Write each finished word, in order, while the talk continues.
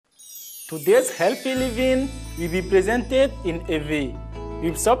Today's healthy living will be presented in EV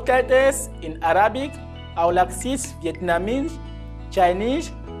with subtitles in Arabic, Aulaxis, Vietnamese,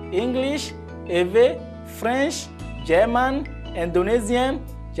 Chinese, English, EV, French, German, Indonesian,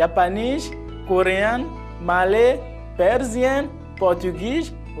 Japanese, Korean, Malay, Persian,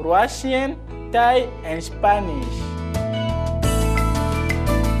 Portuguese, Russian, Thai, and Spanish.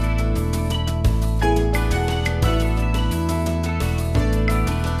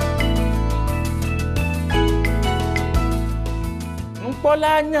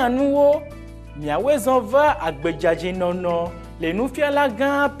 Nukpola nyanuwo, miawe zonva agbejaji nono, le nufiala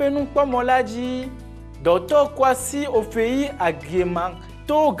gan penukpomolaji. Dr. Kwasi Ofei Agyemang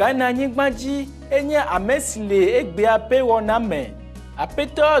to Ghana nyigbaji enye amesile egbe ape woname.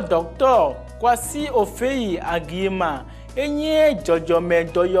 Apeto Dr. Kwasi Ofei Agyemang enye jojome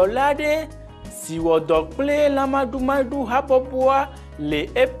doyolade siwo dokple lamadumadu haboboa le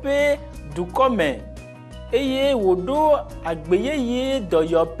epe dukome. Eye wodo agbeyeye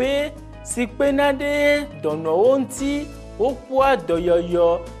doyope sikpenade dono onti okwa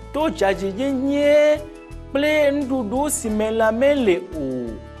doyoyo to jajijenye ple ndudu sime lamele o.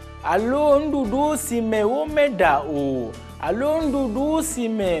 Alo ndudu sime womeda o. Alo ndudu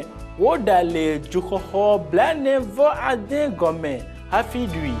sime wodale juhoho blanevo aden gome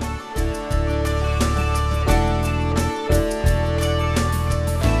hafidui.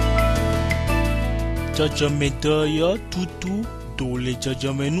 Jojome doyo tutu dole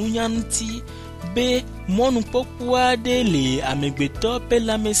jojome nunyanti be monu pokwa de le amegbeto pe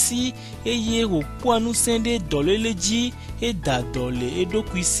lamesi eye okwa nu sende doleleji e da dole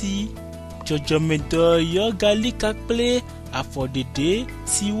edokwisi. Jojome doyo gali kakple afodede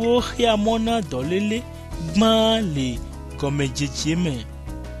siwo hiamona dolele gban le gomejejeme.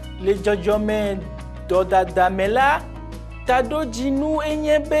 Le jojome dodadamela tado jinu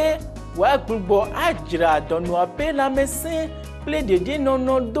enyebe wa gbogbo ajira donu ape lamesi ple dede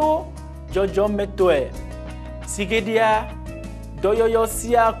nono do jojome toe. Sigedia doyoyo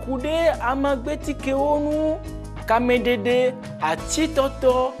sia kude amagbetike onu kamedede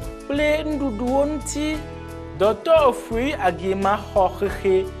achitoto ple ndudu onti. Dr. Ofei Agyemang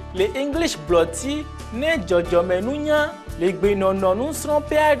hohehe le English blotti ne jojome nunya le gbenono nu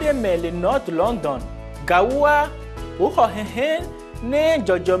srompe ade me le North London. Gawa o hohehe ne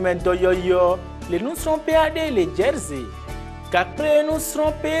jojome doyoyo le nu srompe ade le Jersey. Kakre nu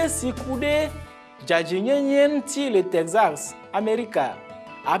srompe sikude jajinyenyen ti le Texas, America.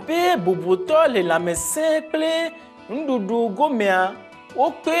 Abe bubuto le lamese ple ndudu gomea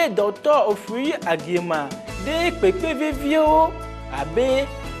okpe Dr. Ofei Agyemang de pepe vivio abe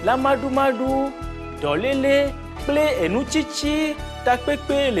lamadumadu dolele ple enuchichi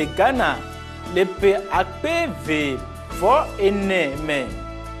takpepe le Ghana le pe akpe ve vo ene me.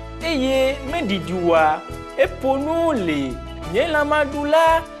 Eye medidiwa eponu le nye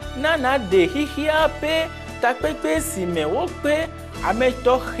lamadula nana de hihia pe takpepe sime wokpe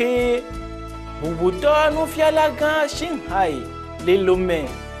ametohe bubuto nufiala gan Shanghai le Lomé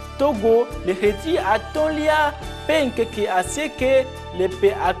Togo le heti atolia pe nkeke asieke le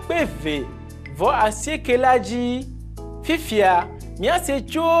pe akpeve vo asieke laji fifia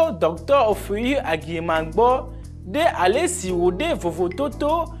miasecho Dr. Ofei Agyemang bo de alesi wode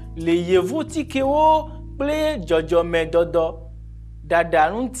vovototo le yevu tikewo ple jojome dodo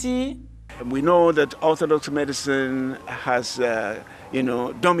dadanunti. We know that Orthodox medicine has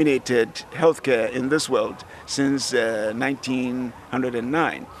dominated healthcare in this world since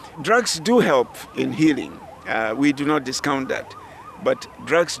 1909. Drugs do help in healing. We do not discount that. But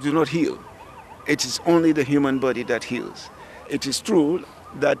drugs do not heal. It is only the human body that heals. It is true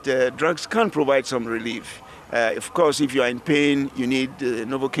that drugs can provide some relief. Of course, if you are in pain, you need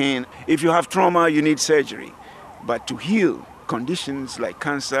Novocaine. If you have trauma, you need surgery. But to heal conditions like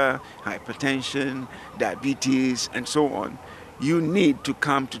cancer, hypertension, diabetes, and so on, you need to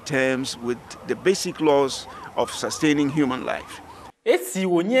come to terms with the basic laws of sustaining human life. Esi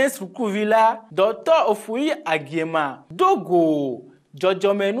wonye sukuvila Dr. Ofei Agyemang dogo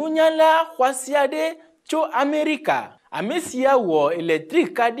jojome nunyala kwasiade cho America amesia wo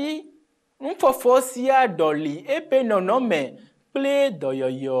electric kadi nfofosia doli epe nonome ple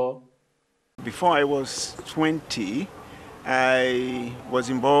doyoyo. Before I was 20, I was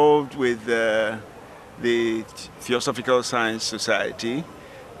involved with the Theosophical Science Society.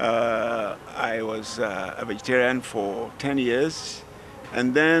 I was a vegetarian for 10 years.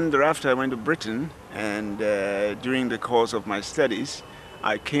 And then thereafter I went to Britain, and during the course of my studies,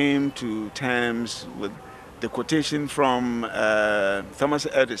 I came to terms with the quotation from Thomas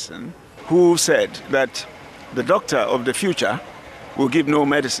Edison, who said that the doctor of the future will give no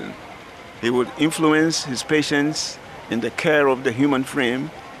medicine. He would influence his patients in the care of the human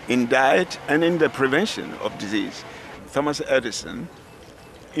frame, in diet, and in the prevention of disease. Thomas Edison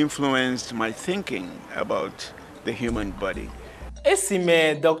influenced my thinking about the human body.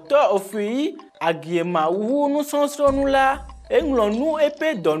 Esime Dr. Ofei Agyemang wu nusonsonu la englonu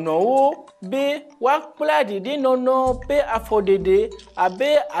epe donowo be wakpla dede nono pe afodede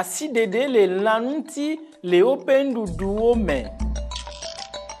abe asidede le lanunti le open duduwo me.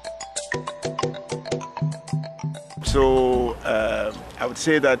 So I would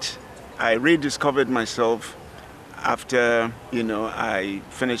say that I rediscovered myself after, I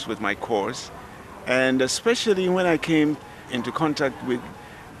finished with my course, and especially when I came into contact with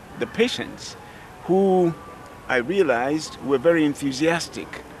the patients who I realized were very enthusiastic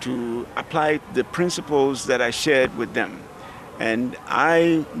to apply the principles that I shared with them. And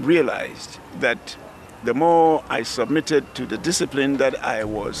I realized that the more I submitted to the discipline that I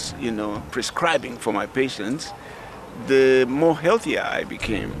was, prescribing for my patients, the more healthier I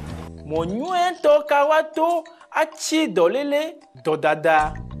became. Monyuento kawato achi dolele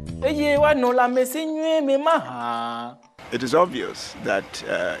dodada. Eye wa no la mesinye me maha. It is obvious that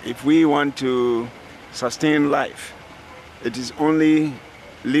if we want to sustain life, it is only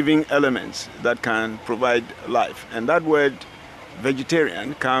living elements that can provide life. And that word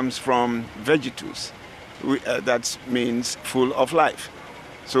vegetarian comes from vegetus, that means full of life.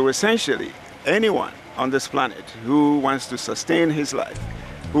 So essentially, anyone on this planet who wants to sustain his life,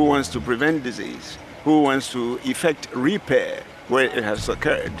 who wants to prevent disease, who wants to effect repair where it has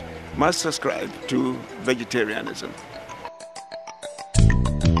occurred, must subscribe to vegetarianism.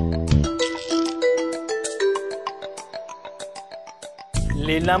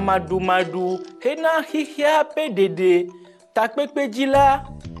 Lela madu hena hihia pe dede takpepe jila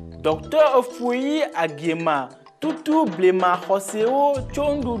Dr. Ofei Agyemang tutu blema hoseo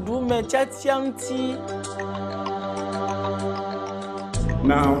chondudu me chatianti.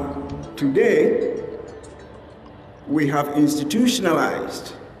 Now, today, we have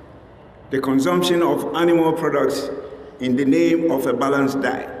institutionalized the consumption of animal products in the name of a balanced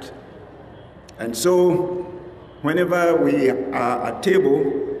diet. And so, whenever we are at table,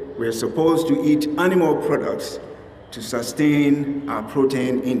 we're supposed to eat animal products to sustain our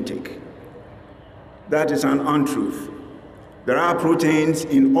protein intake. That is an untruth. There are proteins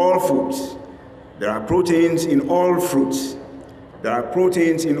in all foods. There are proteins in all fruits. There are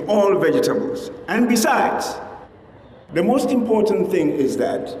proteins in all vegetables. And besides, the most important thing is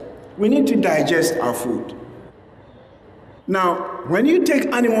that we need to digest our food. Now, when you take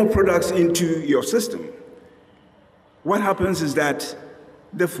animal products into your system, what happens is that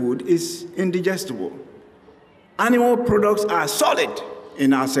the food is indigestible. Animal products are solid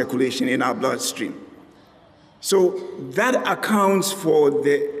in our circulation, in our bloodstream. So that accounts for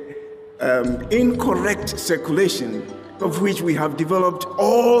the incorrect circulation of which we have developed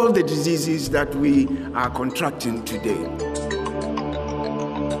all the diseases that we are contracting today.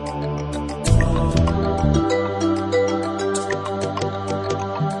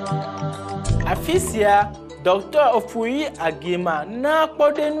 Afisia Dr. Ofei Agyemang na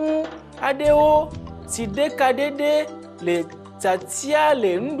podenu adeo sidekadede le tatia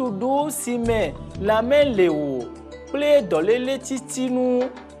le ndudu sime lame lewo ple dolele titinu.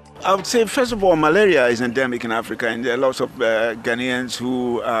 I would say, first of all, malaria is endemic in Africa, and there are lots of Ghanaians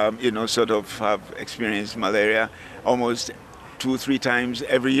who, sort of have experienced malaria almost 2-3 times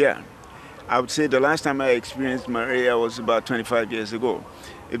every year. I would say the last time I experienced malaria was about 25 years ago,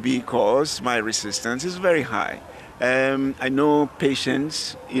 because my resistance is very high. I know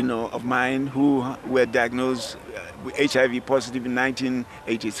patients, of mine who were diagnosed with HIV positive in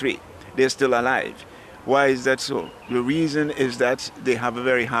 1983. They're still alive. Why is that so? The reason is that they have a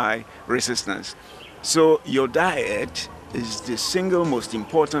very high resistance. So your diet is the single most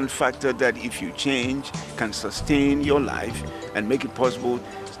important factor that, if you change, can sustain your life and make it possible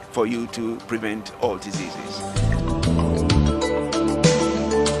for you to prevent all diseases.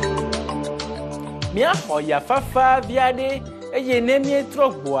 Mia hoya fafa viade eye nemie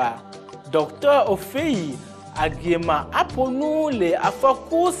trogboa Dr. Ofei Agyemang aponu le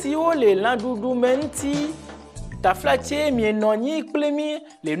afoku si o le landudu menti taflache mi nonyi plemi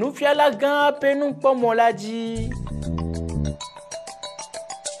le nufiala gan penu pomolaji.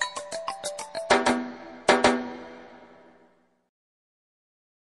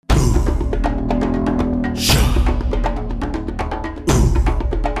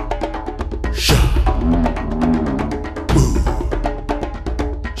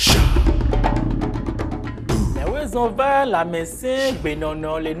 On va la médecin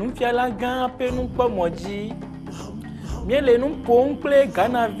benono le nous fait la gan pe nous pas moji miele nu ƒom kple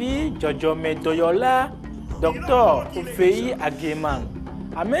Ghanavi dzɔdzɔmedoyɔla Dr. Ofei Agyemang,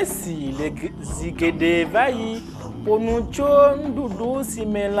 ame si le zi geɖe va yi ƒo nu tso nuɖuɖu si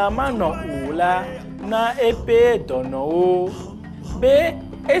me lã manɔ o la na eƒe dɔnɔwo be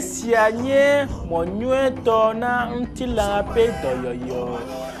esia nye mɔ nyuietɔ na ŋutilã ƒe dɔyɔyɔ.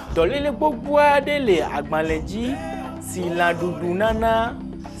 Dɔléle gbogbo aɖe le agbalẽ dzi si lãɖuɖu nana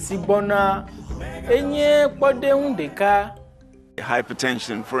si gbɔna enye kpɔɖeŋu ɖeka.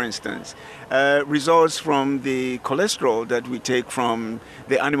 Hypertension, for instance, results from the cholesterol that we take from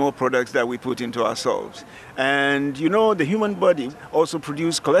the animal products that we put into ourselves. And you know, the human body also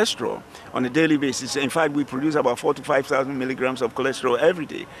produces cholesterol on a daily basis. In fact, we produce about 4,000 to 5,000 milligrams of cholesterol every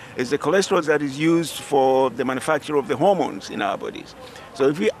day. It's the cholesterol that is used for the manufacture of the hormones in our bodies. So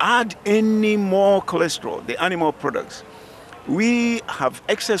if we add any more cholesterol, the animal products, we have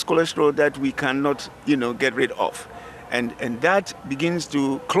excess cholesterol that we cannot, get rid of. And that begins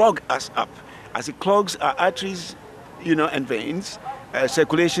to clog us up. As it clogs our arteries, and veins,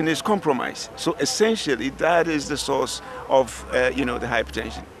 circulation is compromised. So essentially, that is the source of, the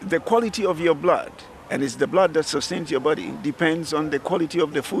hypertension. The quality of your blood, and it's the blood that sustains your body, depends on the quality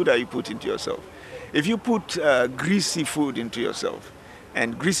of the food that you put into yourself. If you put greasy food into yourself,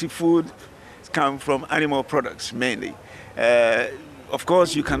 and greasy food come from animal products mainly, of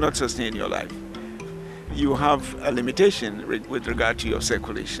course, you cannot sustain your life. You have a limitation with regard to your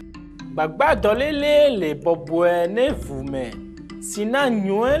circulation. Gbagba dɔléle le bɔbɔe ne ʋu me, si na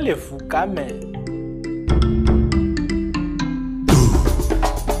nyuie le ʋuka me.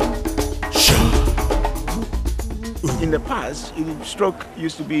 In the past, stroke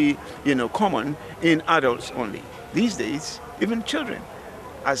used to be, common in adults only. These days, even children,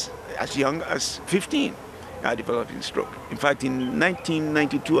 as young as 15. Are developing stroke. In fact, in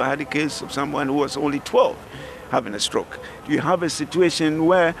 1992, I had a case of someone who was only 12 having a stroke. You have a situation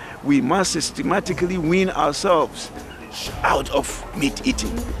where we must systematically wean ourselves out of meat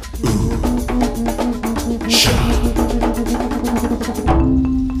eating.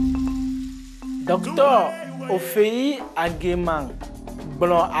 Dr. Ofei Agyemang,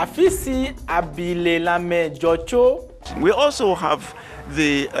 blon afisi abile lame jocho. We also have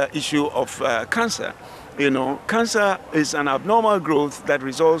the issue of cancer. Cancer is an abnormal growth that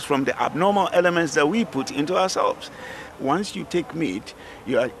results from the abnormal elements that we put into ourselves. Once you take meat,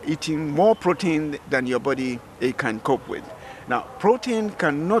 you are eating more protein than your body can cope with. Now, protein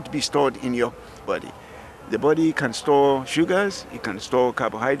cannot be stored in your body. The body can store sugars, it can store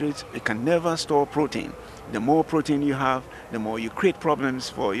carbohydrates, it can never store protein. The more protein you have, the more you create problems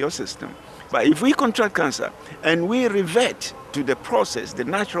for your system. But if we contract cancer and we revert to the process, the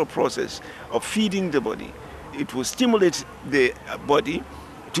natural process of feeding the body, it will stimulate the body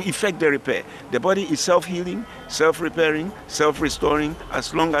to effect the repair. The body is self-healing, self-repairing, self-restoring,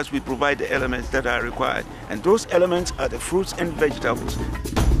 as long as we provide the elements that are required. And those elements are the fruits and vegetables.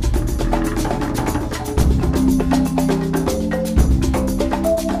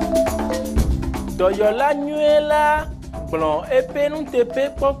 Doyola nyuela, blon epenu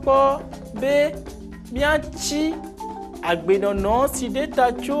tepe popo, be miachi agbenono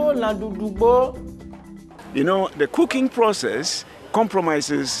sideta cho landudubo. The cooking process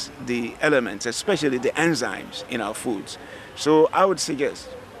compromises the elements, especially the enzymes in our foods. So I would suggest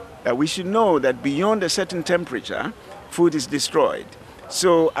that we should know that beyond a certain temperature, food is destroyed.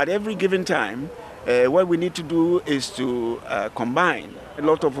 So at every given time, what we need to do is to combine a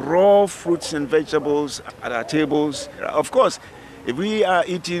lot of raw fruits and vegetables at our tables. Of course, if we are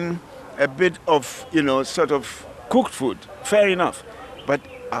eating a bit of, sort of cooked food, fair enough. But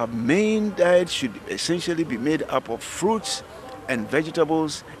our main diet should essentially be made up of fruits and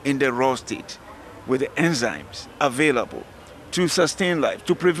vegetables in the raw state, with the enzymes available to sustain life,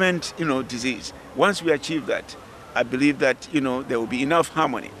 to prevent, disease. Once we achieve that, I believe that, there will be enough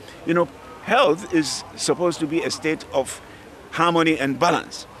harmony. Health is supposed to be a state of harmony and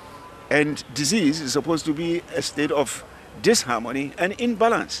balance. And disease is supposed to be a state of disharmony and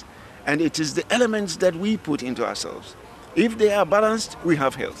imbalance. And it is the elements that we put into ourselves. If they are balanced, we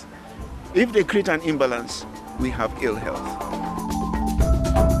have health. If they create an imbalance, we have ill health.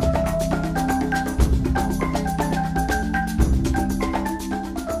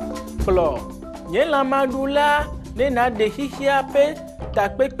 Klo, nyela madula, nena de hihiape,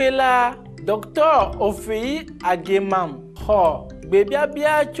 takpekpela, Dr. Ofei Agyemang, ho,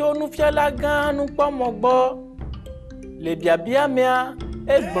 bebiabia cho nufiala gan nupa mogbo. Le biabia mea,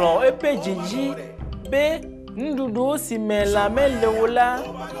 eblon epe jiji, be, ndudu si me la me lewola,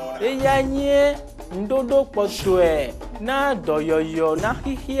 eyanye, ndodo potwe, na doyoyo na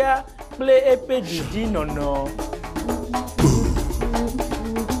hihia, ple epe jiji nono.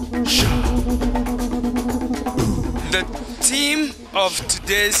 The theme of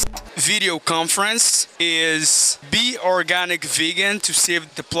today's video conference is Be Organic Vegan to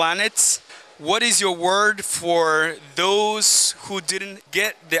Save the Planet. What is your word for those who didn't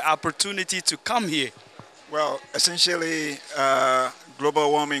get the opportunity to come here? Well, essentially,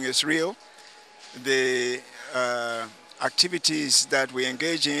 global warming is real. The activities that we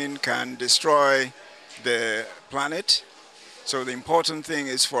engage in can destroy the planet. So the important thing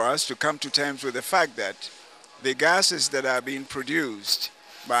is for us to come to terms with the fact that the gases that are being produced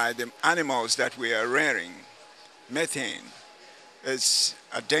by the animals that we are rearing, methane, is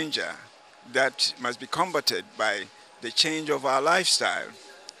a danger that must be combated by the change of our lifestyle,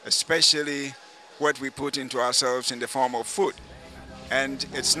 especially what we put into ourselves in the form of food. And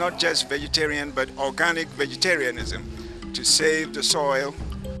it's not just vegetarian, but organic vegetarianism to save the soil.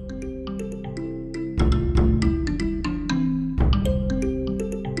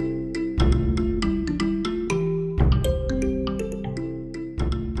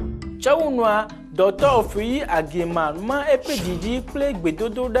 Chaunwa Dr. Ofei Agyemang ma epedidi kple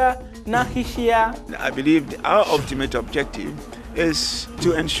gbedododa na hihia. I believe our ultimate objective is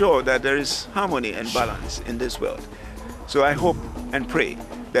to ensure that there is harmony and balance in this world. So I hope and pray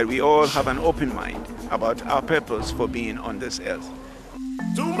that we all have an open mind about our purpose for being on this earth.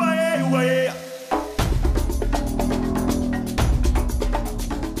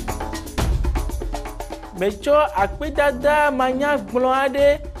 Mecho akpedada manya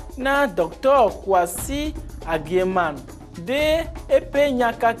gblonade na Dr. Kwasi Agyemang de epe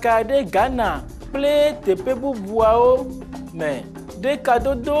nyakaka de Ghana ple tepe bubuao me de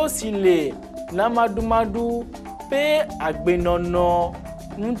kadodo sile na madumadu pe agbenono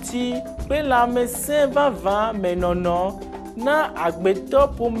nti pe la mese vava menono na agbeto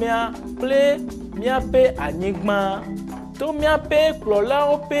pomia ple miape anyigba to miape klola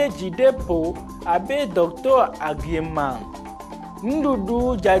ope jidepo abe Dr. Agyemang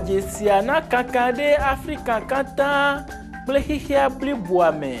ndudu jajesia na kakade Afrika kata ple hihia ple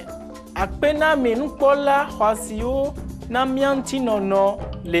buame akpena menukpola hwasio na mianti nono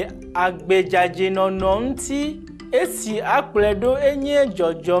le agbejaje nono nti esi akpledo enye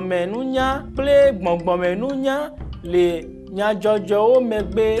jojo menunya ple gbongbon menunya le nya jojo o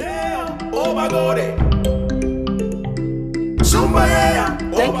megbe. Oh my God.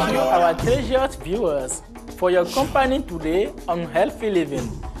 Thank you, our treasured viewers, for your company today on Healthy Living.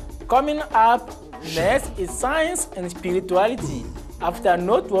 Coming up next is Science and Spirituality after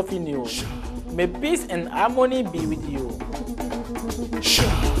noteworthy news. May peace and harmony be with you.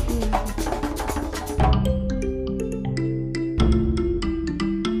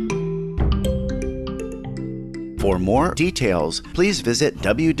 For more details, please visit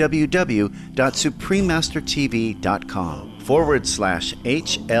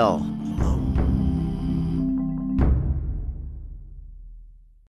www.suprememastertv.com/HL.